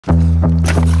Hi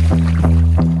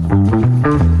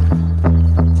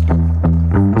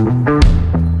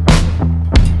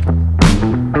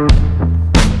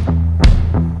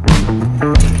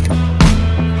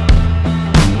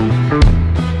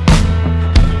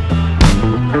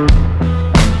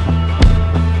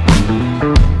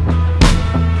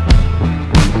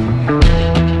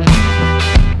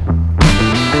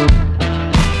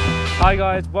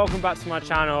guys, welcome back to my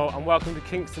channel and welcome to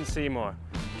Kingston Seymour.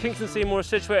 Kingston Seymour is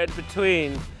situated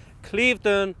between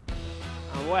Clevedon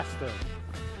and Weston.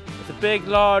 It's a big,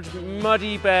 large,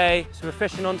 muddy bay, so we're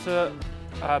fishing onto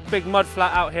a big mud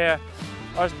flat out here.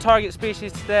 Our target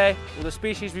species today, or the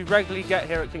species we regularly get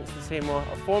here at Kingston Seymour,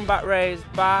 are thornback rays,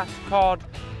 bass, cod,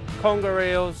 conger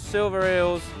eels, silver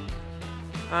eels,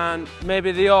 and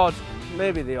maybe the odd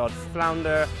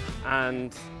flounder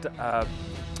and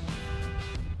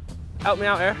help me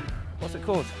out here. What's it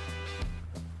called?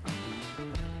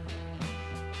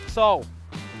 Sole.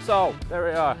 There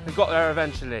we are. We got there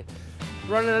eventually.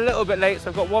 Running a little bit late, so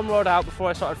I've got one rod out before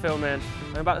I started filming.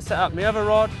 I'm about to set up my other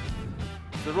rod.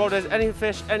 The rod is any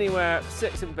fish anywhere,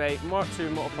 6-inch bait, Mark II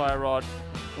multiplier rod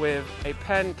with a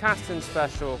Penn casting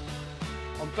special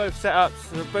on both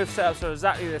setups. So both setups are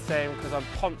exactly the same because I'm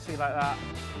poncy like that.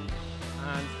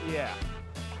 And yeah.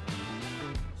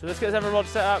 So let's get this other rod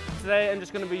set up. Today I'm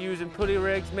just going to be using pulley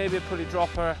rigs, maybe a pulley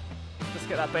dropper. Just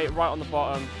get that bait right on the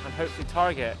bottom and hopefully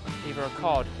target either a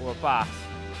cod or a bass,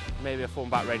 maybe a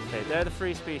thornback ray today. They're the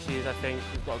three species I think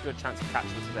we've got a good chance of catching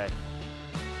today.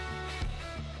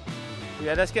 But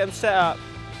yeah, let's get them set up,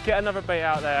 get another bait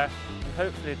out there, and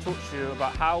hopefully talk to you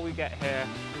about how we get here,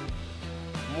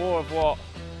 more of what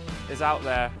is out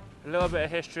there, a little bit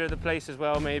of history of the place as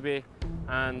well maybe,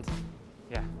 and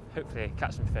yeah, hopefully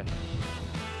catch some fish.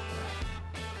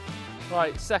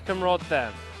 Right, second rod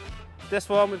then. This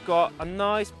one we've got a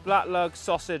nice black lug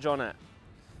sausage on it.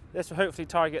 This will hopefully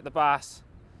target the bass.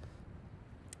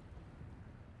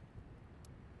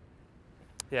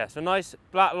 Yeah, so nice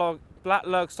black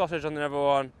lug sausage on the other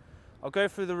one. I'll go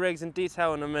through the rigs in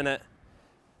detail in a minute,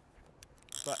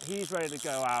 but he's ready to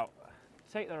go out.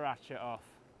 Take the ratchet off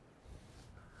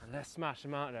and let's smash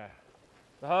him out there.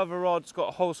 The other rod's got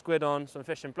a whole squid on, so I'm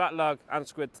fishing black lug and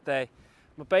squid today.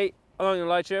 My bait, I'm not gonna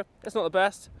lie to you, it's not the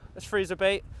best. It's freezer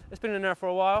bait. It's been in there for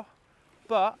a while,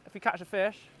 but if you catch a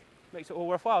fish, it makes it all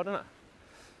worthwhile, doesn't it?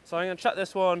 So I'm gonna chuck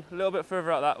this one a little bit further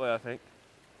out that way, I think.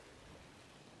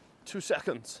 2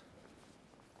 seconds.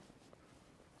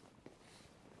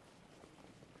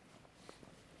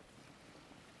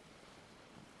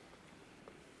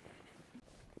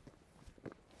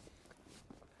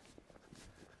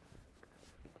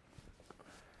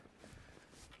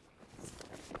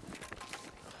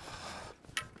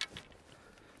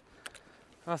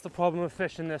 That's the problem with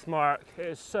fishing this mark. It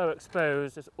is so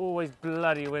exposed, it's always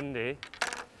bloody windy.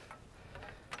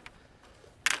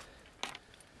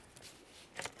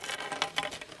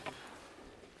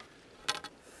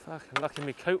 Fucking lucky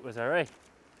my coat was there, eh?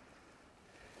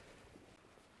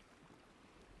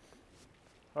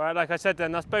 Alright, like I said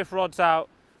then, that's both rods out.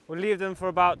 We'll leave them for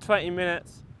about 20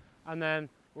 minutes and then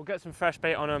we'll get some fresh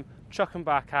bait on them, chuck them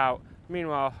back out.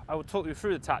 Meanwhile, I will talk you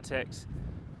through the tactics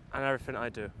and everything I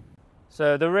do.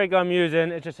 So the rig I'm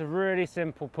using is just a really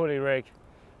simple pulley rig.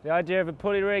 The idea of a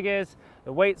pulley rig is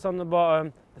the weight's on the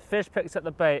bottom, the fish picks up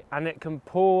the bait and it can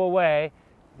pull away,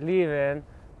 leaving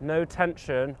no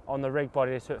tension on the rig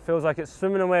body. So it feels like it's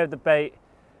swimming away with the bait,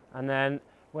 and then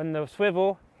when the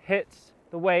swivel hits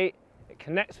the weight, it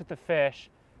connects with the fish,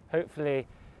 hopefully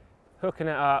hooking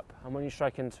it up, and when you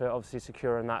strike into it, obviously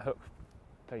securing that hook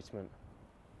placement.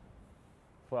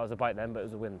 Thought it was a bite then, but it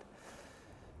was a wind.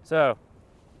 So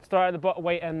start at the bottom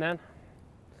weight end then.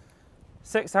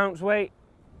 6-ounce weight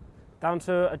down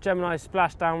to a Gemini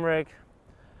splashdown rig,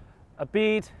 a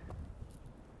bead.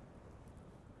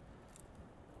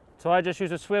 So I just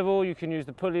use a swivel, you can use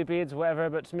the pulley beads or whatever,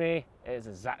 but to me it's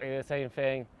exactly the same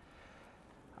thing.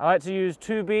 I like to use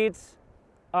 2 beads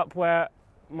up where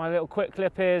my little quick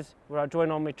clip is, where I join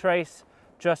on my trace,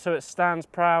 just so it stands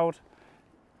proud.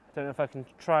 I don't know if I can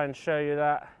try and show you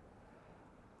that.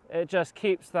 It just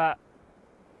keeps that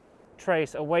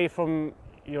trace away from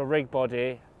your rig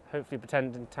body, hopefully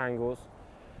pretending tangles.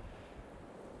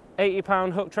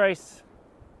 80-pound hook trace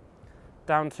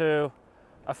down to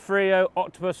a Frio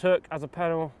octopus hook as a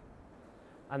pedal,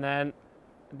 and then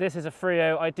this is a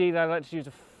Frio. Ideally I like to use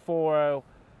a 4.0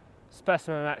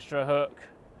 specimen extra hook.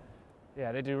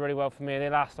 Yeah, they do really well for me,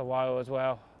 they last a while as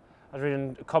well. I was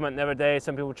reading a comment the other day,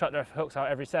 some people chuck their hooks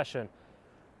out every session.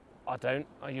 I don't,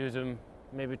 I use them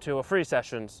maybe 2 or 3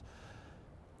 sessions.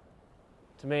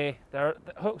 to me. The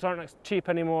hooks aren't cheap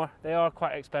anymore, they are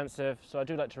quite expensive, so I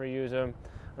do like to reuse them.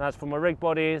 And as for my rig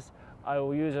bodies, I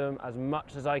will use them as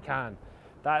much as I can.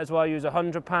 That is why I use a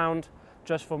 100-pound,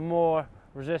 just for more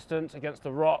resistance against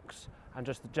the rocks and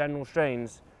just the general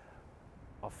strains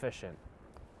of fishing.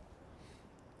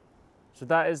 So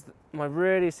that is my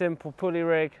really simple pulley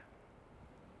rig.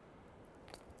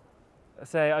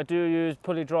 I do use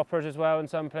pulley droppers as well in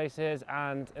some places,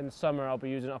 and in the summer I'll be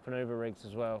using up and over rigs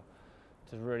as well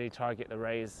to really target the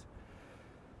rays.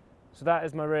 So that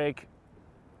is my rig,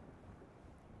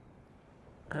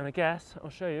 and I guess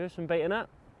I'll show you some baiting up.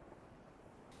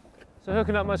 So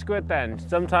hooking up my squid then.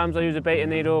 Sometimes I use a baiting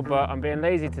needle, but I'm being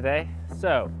lazy today.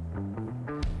 So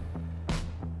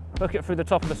hook it through the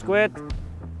top of the squid,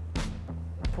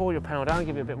 pull your panel down,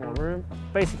 give you a bit more room.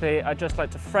 Basically, I just like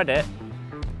to thread it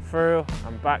through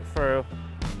and back through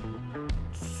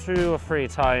 2 or 3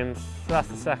 times. So that's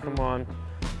the second one.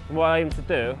 And what I aim to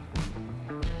do,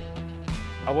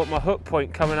 I want my hook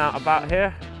point coming out about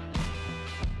here.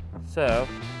 So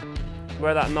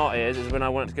where that knot is when I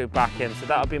want it to go back in. So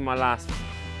that'll be my last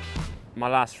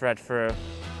thread through.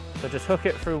 So just hook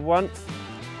it through once,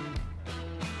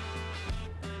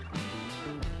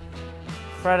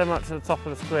 thread them up to the top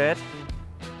of the squid,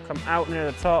 come out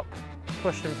near the top,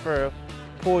 push them through,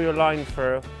 pull your line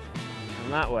through,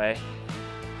 and that way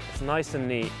it's nice and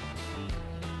neat,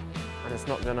 and it's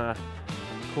not gonna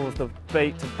cause the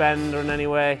bait to bend or in any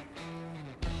way.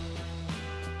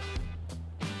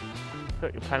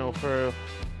 Put your panel through.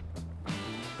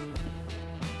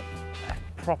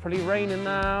 It's properly raining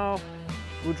now.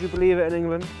 Would you believe it in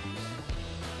England?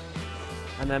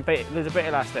 And then there's a bait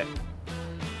elastic.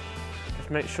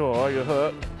 Just make sure your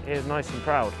hook is nice and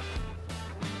proud.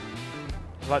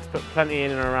 I like to put plenty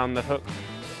in and around the hook,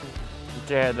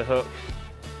 jar the hook.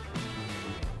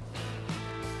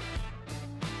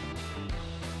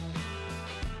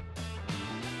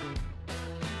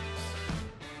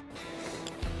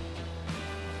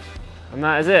 And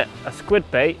that is it, a squid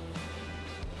bait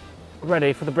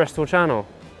ready for the Bristol Channel.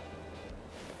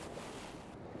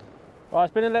 Well,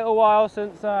 it's been a little while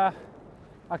since I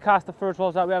cast the first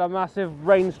rods out. We had a massive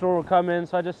rainstorm coming,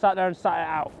 so I just sat there and sat it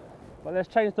out. But let's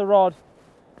change the rod.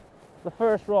 The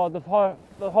first rod, the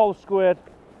whole squid.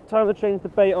 Time to change the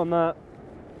bait on that.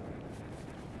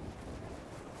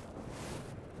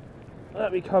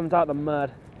 Let me come out the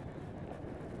mud.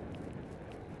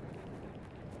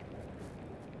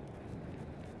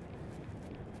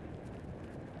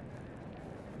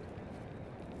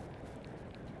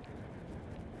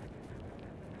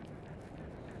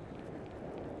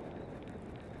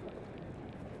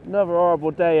 Another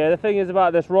horrible day here. The thing is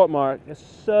about this rock mark, it's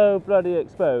so bloody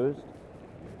exposed.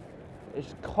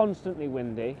 It's constantly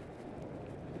windy.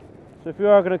 So if you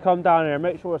are going to come down here,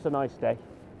 make sure it's a nice day.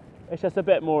 It's just a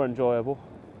bit more enjoyable.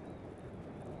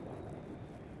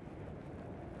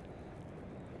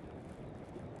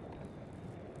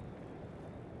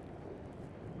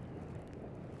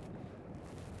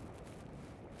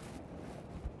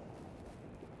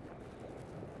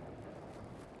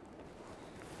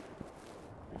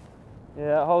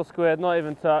 Yeah, whole squid, not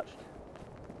even touched.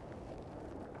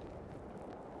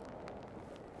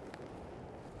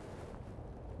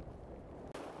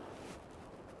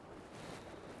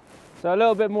 So a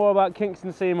little bit more about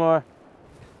Kingston Seymour.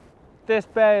 This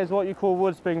bay is what you call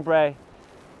Woodspring Bay.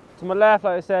 To my left,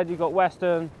 like I said, you've got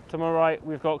Weston. To my right,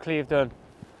 we've got Clevedon.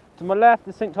 To my left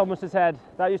is St Thomas's Head.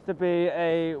 That used to be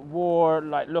a war,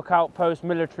 like lookout post,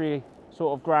 military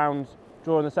sort of grounds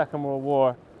during the Second World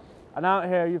War. And out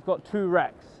here you've got 2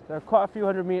 wrecks. They're quite a few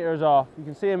hundred meters off. You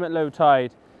can see them at low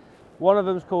tide. One of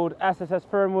them's called SSS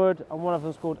Fernwood and one of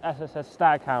them's called SSS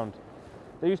Staghound.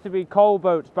 There used to be coal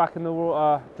boats back in the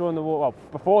war, during the war, well,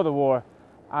 before the war,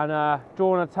 and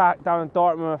during an attack down in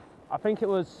Dartmouth, I think it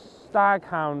was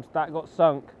Staghound that got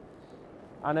sunk,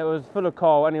 and it was full of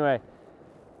coal. Anyway,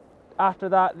 after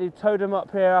that they towed them up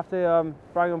here after they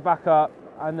brought them back up,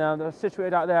 and they're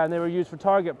situated out there, and they were used for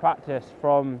target practice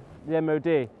from the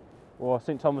MOD. Or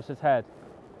St Thomas's Head.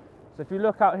 So if you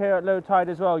look out here at low tide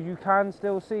as well, you can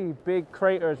still see big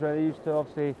craters where they used to,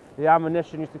 obviously, the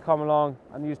ammunition used to come along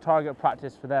and use target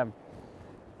practice for them.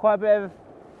 Quite a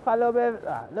little bit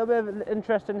of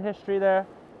interesting history there.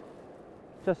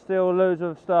 Just still loads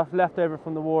of stuff left over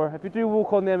from the war. If you do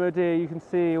walk on the MOD, you can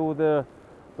see all the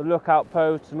lookout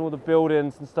posts and all the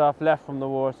buildings and stuff left from the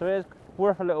war. So it is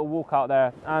worth a little walk out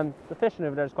there, and the fishing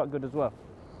over there is quite good as well.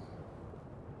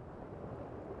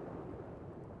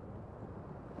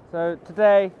 So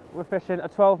today we're fishing a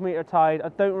 12-metre tide. I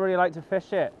don't really like to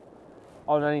fish it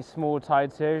on any small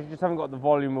tides here. You just haven't got the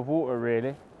volume of water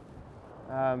really.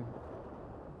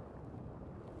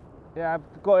 Yeah, I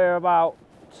got here about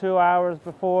 2 hours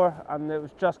before, and it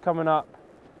was just coming up.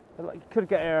 Like, you could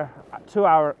get here at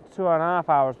 2.5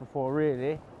 hours before,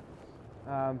 really.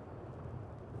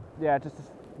 Yeah, just to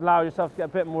allow yourself to get a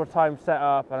bit more time set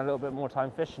up and a little bit more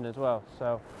time fishing as well.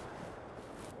 So,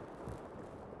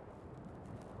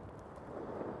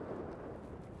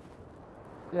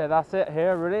 yeah, that's it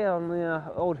here, really, on the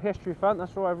old history front.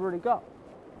 That's all I've really got.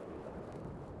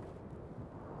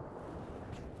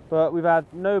 But we've had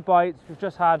no bites. We've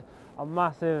just had a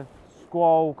massive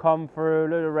squall come through,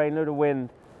 load of rain, load of wind.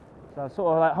 So I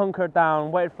sort of like hunkered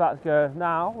down, waited for that to go.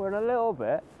 Now we're in a little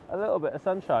bit of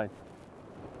sunshine.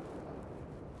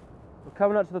 We're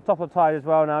coming up to the top of tide as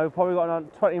well now. We've probably got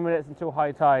around 20 minutes until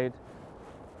high tide.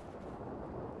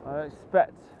 I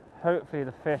expect, hopefully,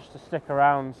 the fish to stick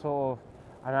around sort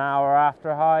of an hour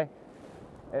after high.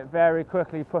 It very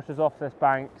quickly pushes off this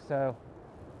bank, so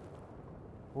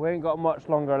we ain't got much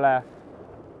longer left.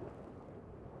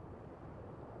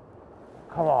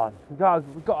 Come on, we've got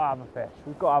to have a fish.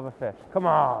 We've got to have a fish. Come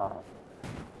on.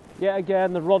 Yet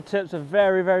again, the rod tips are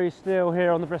very, very still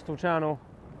here on the Bristol Channel.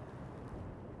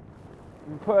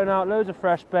 I'm putting out loads of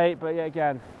fresh bait, but yet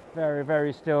again, very,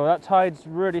 very still. That tide's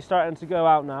really starting to go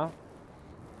out now.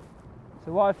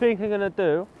 So what I think I'm going to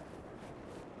do,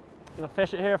 I'm going to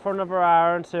fish it here for another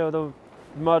hour until the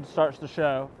mud starts to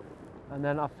show. And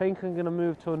then I think I'm going to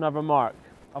move to another mark.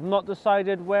 I've not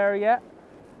decided where yet.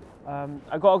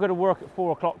 I got to go to work at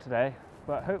 4 o'clock today,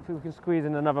 but hopefully we can squeeze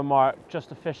in another mark just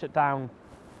to fish it down.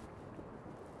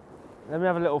 Let me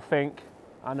have a little think,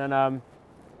 and then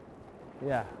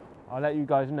yeah, I'll let you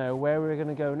guys know where we're going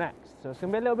to go next. So it's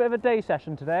going to be a little bit of a day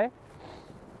session today.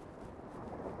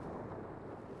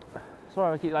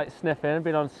 Sorry I keep like sniffing. I've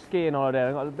been on skiing holiday.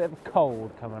 I've got a bit of a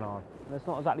cold coming on. It's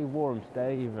not exactly warm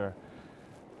today either.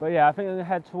 But yeah, I think I'm going to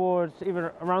head towards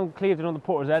either around Clevedon or the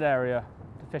Porter's Head area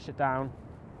to fish it down.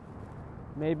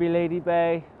 Maybe Lady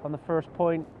Bay on the first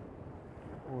point.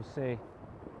 We'll see.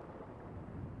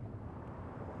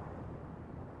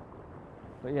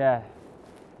 But yeah,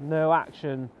 no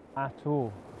action at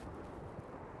all.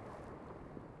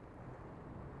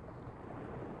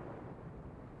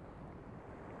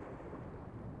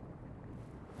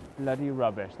 Bloody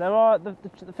rubbish. There are the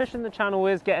fish in the channel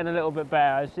is getting a little bit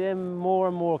better. I see more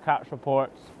and more catch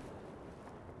reports.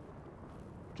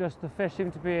 Just the fish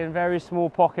seem to be in very small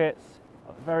pockets,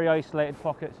 very isolated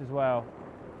pockets as well.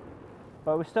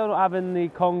 But we're still not having the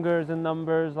congers and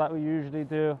numbers like we usually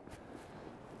do.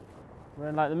 We're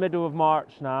in like the middle of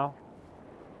March now.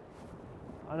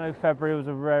 I know February was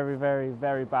a very, very,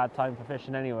 very bad time for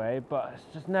fishing anyway, but it's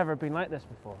just never been like this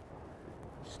before.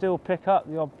 Still pick up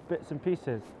the odd bits and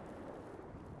pieces.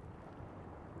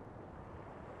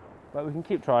 But we can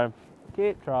keep trying.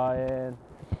 Keep trying. It'd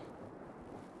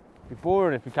be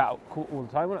boring if we caught all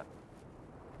the time, wouldn't it?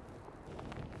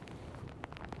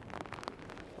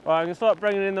 Right, I'm going to start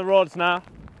bringing in the rods now.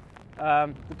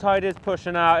 The tide is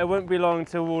pushing out. It won't be long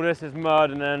until all this is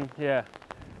mud, and then, yeah,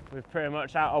 we're pretty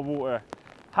much out of water.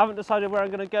 Haven't decided where I'm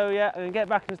going to go yet. I'm going to get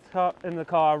back in the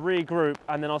car, regroup,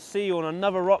 and then I'll see you on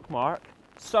another rock mark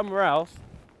somewhere else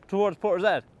towards Porter's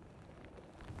Head.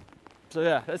 So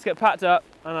yeah, let's get packed up,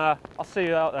 and I'll see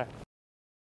you out there.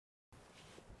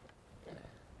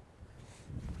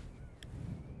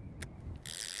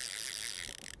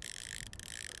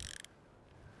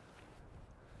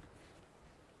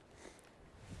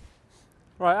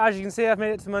 Right, as you can see, I've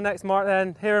made it to my next mark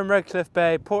then, here in Redcliffe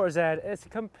Bay, Porter's Head. It's a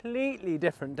completely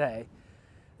different day.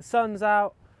 The sun's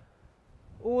out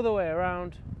all the way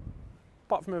around,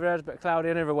 apart from over there, it's a bit cloudy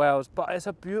and over Wales, but it's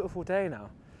a beautiful day now.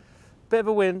 Bit of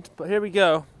a wind, but here we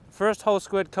go. First whole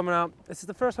squid coming out. This is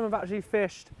the first time I've actually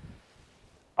fished.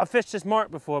 I've fished this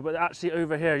mark before, but actually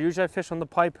over here. Usually I fish on the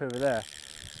pipe over there.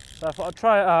 So I thought I'd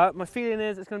try it out. My feeling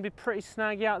is it's going to be pretty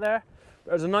snaggy out there. But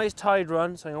there's a nice tide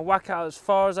run, so I'm going to whack out as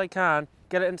far as I can,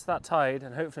 get it into that tide,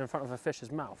 and hopefully in front of a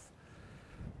fish's mouth.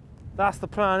 That's the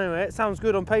plan anyway. It sounds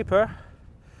good on paper.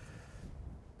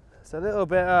 It's a little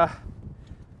bit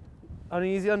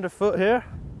uneasy underfoot here.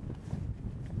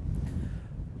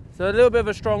 So a little bit of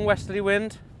a strong westerly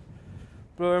wind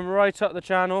blowing right up the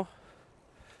channel.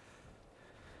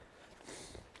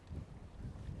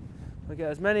 I get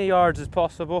as many yards as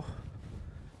possible.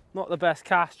 Not the best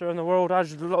caster in the world,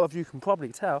 as a lot of you can probably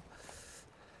tell.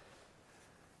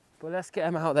 But let's get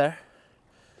him out there.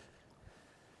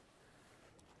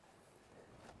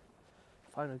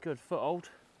 Find a good foothold.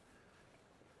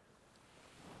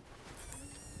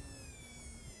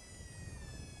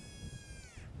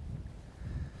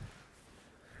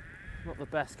 Not the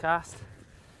best cast.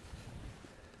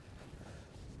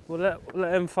 We'll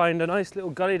let him find a nice little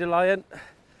gully to lie in.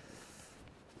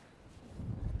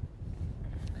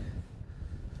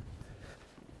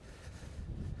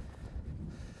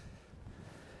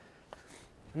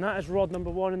 And that is rod number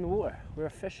 1 in the water. We're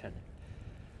fishing.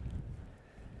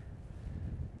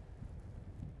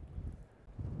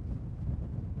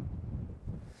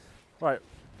 Right,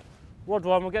 rod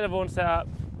 1, we'll get everyone set up.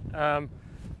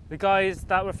 The guys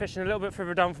that were fishing a little bit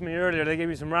further down from me earlier, they gave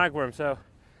me some ragworm, so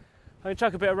I'm going to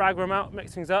chuck a bit of ragworm out,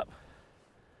 mix things up.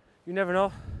 You never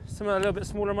know, something a little bit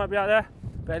smaller might be out there,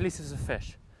 but at least it's a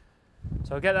fish.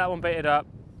 So I'll get that one baited up,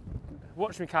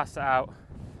 watch me cast it out,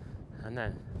 and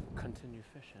then continue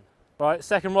fishing. Right,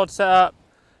 second rod set up,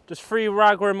 just 3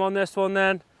 ragworm on this one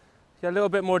then. Get a little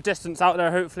bit more distance out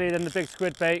there hopefully than the big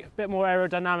squid bait, a bit more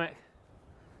aerodynamic.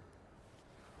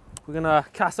 We're gonna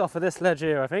cast off of this ledge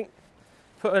here, I think.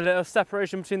 Put a little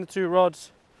separation between the 2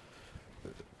 rods.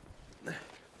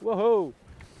 Whoa!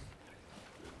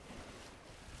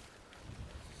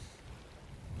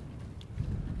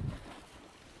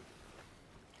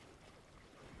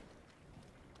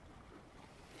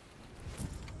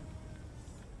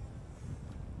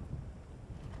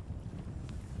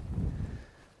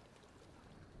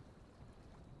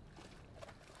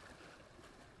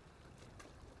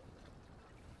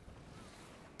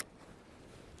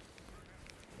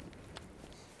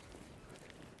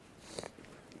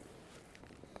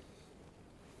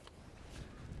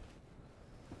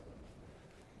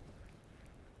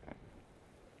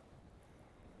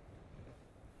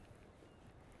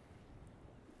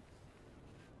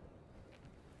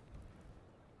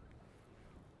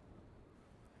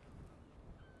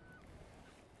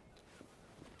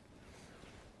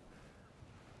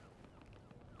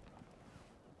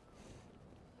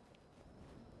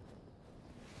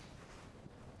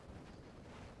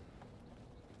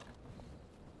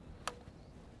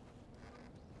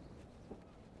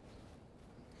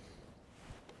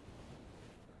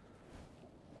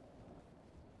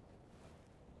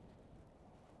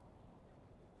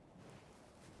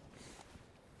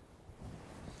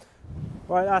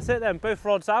 Right, that's it then, both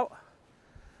rods out.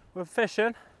 We're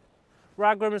fishing,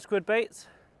 ragworm and squid baits,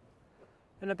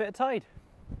 and a bit of tide.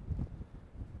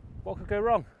 What could go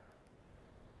wrong?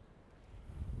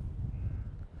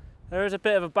 There is a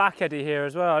bit of a back eddy here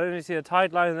as well. I don't even see a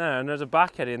tide line there, and there's a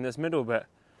back eddy in this middle bit.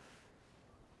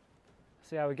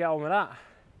 See how we get on with that.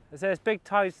 There's big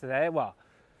tides today, well,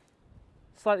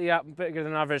 slightly up, bigger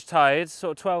than average tides,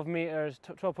 sort of 12 meters,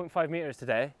 12.5 meters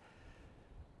today.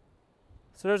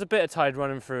 So there's a bit of tide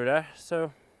running through there,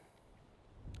 so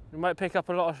we might pick up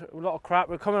a lot of crap.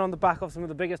 We're coming on the back of some of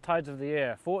the biggest tides of the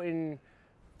year,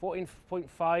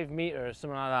 14.5 meters,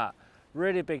 something like that.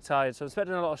 Really big tide, so I'm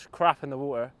expecting a lot of crap in the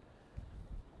water.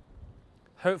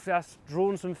 Hopefully that's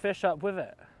drawn some fish up with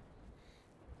it.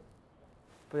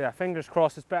 But yeah, fingers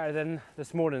crossed it's better than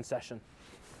this morning session.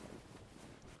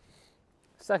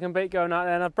 Second bait going out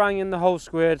there, and I've brought in the whole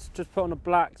squid, just put on a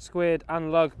black squid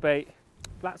and lug bait.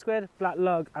 Black squid, black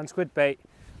lug and squid bait.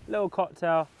 Little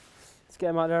cocktail. Let's get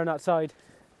them out there on that side.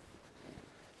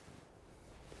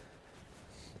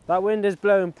 That wind is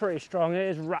blowing pretty strong. It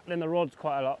is rattling the rods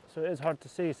quite a lot, so it is hard to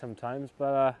see sometimes,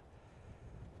 but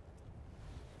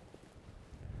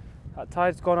that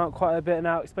tide's gone out quite a bit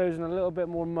now, exposing a little bit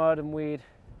more mud and weed.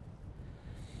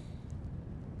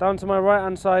 Down to my right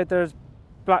hand side there's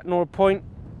Blacknor Point.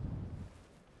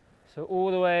 So all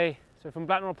the way, so from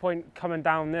Blacknor Point coming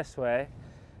down this way,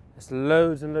 there's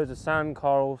loads and loads of sand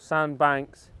coral, sand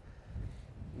banks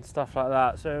and stuff like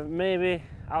that. So maybe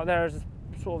out there is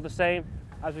sort of the same.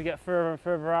 As we get further and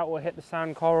further out, we'll hit the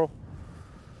sand coral.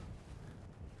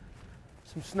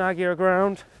 Some snaggier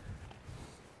ground.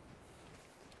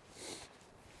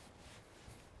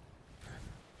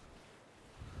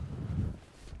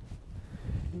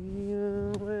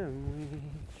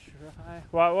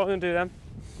 Right, what I'm going to do then,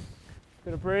 I'm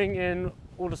going to bring in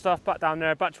all the stuff back down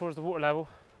there, back towards the water level.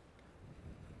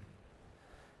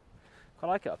 I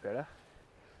like it up here,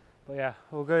 but yeah,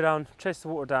 we'll go down, chase the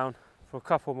water down for a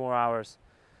couple more hours,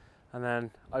 and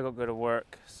then I got to go to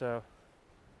work, so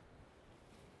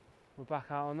we're back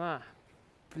out on that.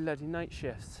 Bloody night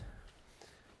shifts.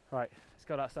 Right, let's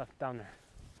get that stuff down there.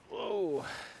 Whoa.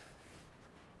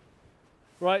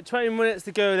 Right, 20 minutes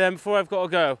to go then before I've got to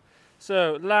go.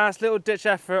 So last little ditch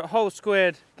effort, whole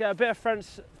squid, get a bit of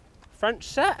French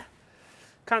set?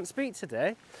 Can't speak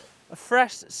today. A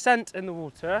fresh scent in the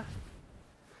water.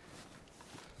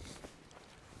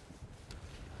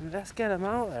 And let's get them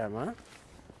out there, man.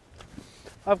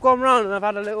 I've gone round and I've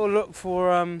had a little look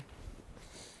for,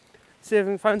 see if I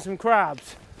can find some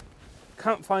crabs.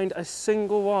 Can't find a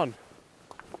single one.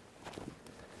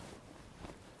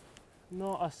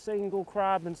 Not a single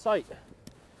crab in sight.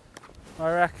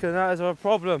 I reckon that is a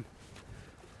problem.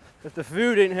 If the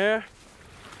food ain't here,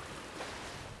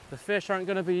 the fish aren't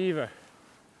going to be either.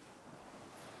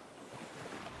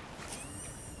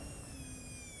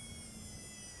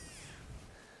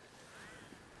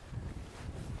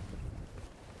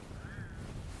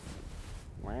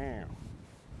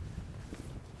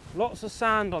 Lots of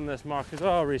sand on this mark as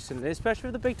well recently, especially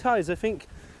with the big tides. I think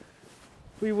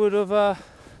we would have all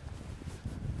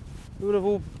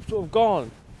sort of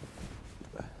gone.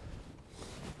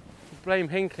 Blame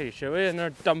Hinkley, shall we? And they're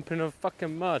dumping of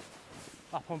fucking mud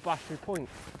up on Battery Point.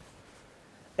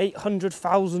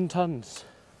 800,000 tonnes.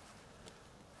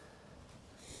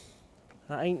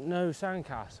 That ain't no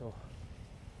sandcastle.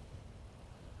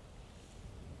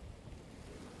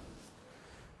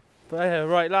 But yeah,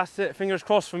 right, that's it. Fingers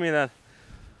crossed for me then.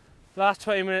 Last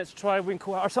 20 minutes to try and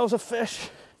winkle out ourselves a fish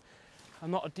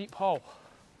and not a deep hole.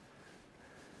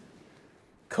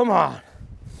 Come on.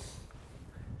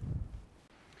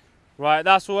 Right,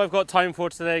 that's all I've got time for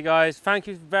today, guys. Thank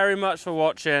you very much for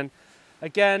watching.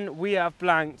 Again, we have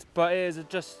blanked, but it is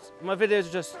just, my videos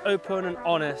are just open and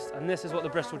honest, and this is what the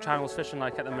Bristol Channel is fishing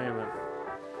like at the moment.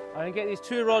 I'm gonna get these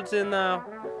 2 rods in now,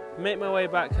 make my way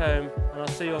back home, and I'll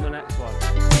see you on the next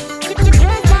one.